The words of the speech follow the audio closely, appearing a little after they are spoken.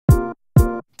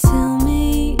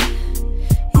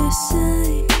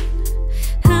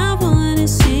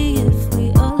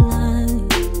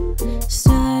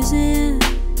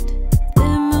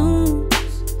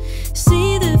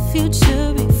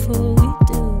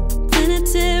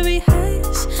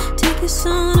us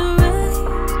on a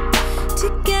ride to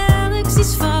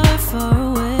galaxies far, far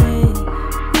away.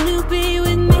 Will you be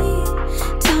with me?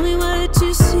 Tell me what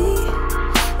you see.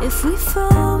 If we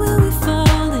fall, will we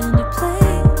fall into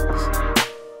place?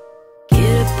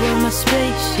 Get up on my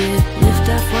spaceship, lift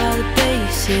off while the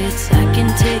bass hits. I can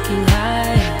take you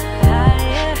higher,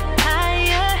 higher,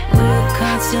 higher. We're a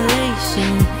constellation.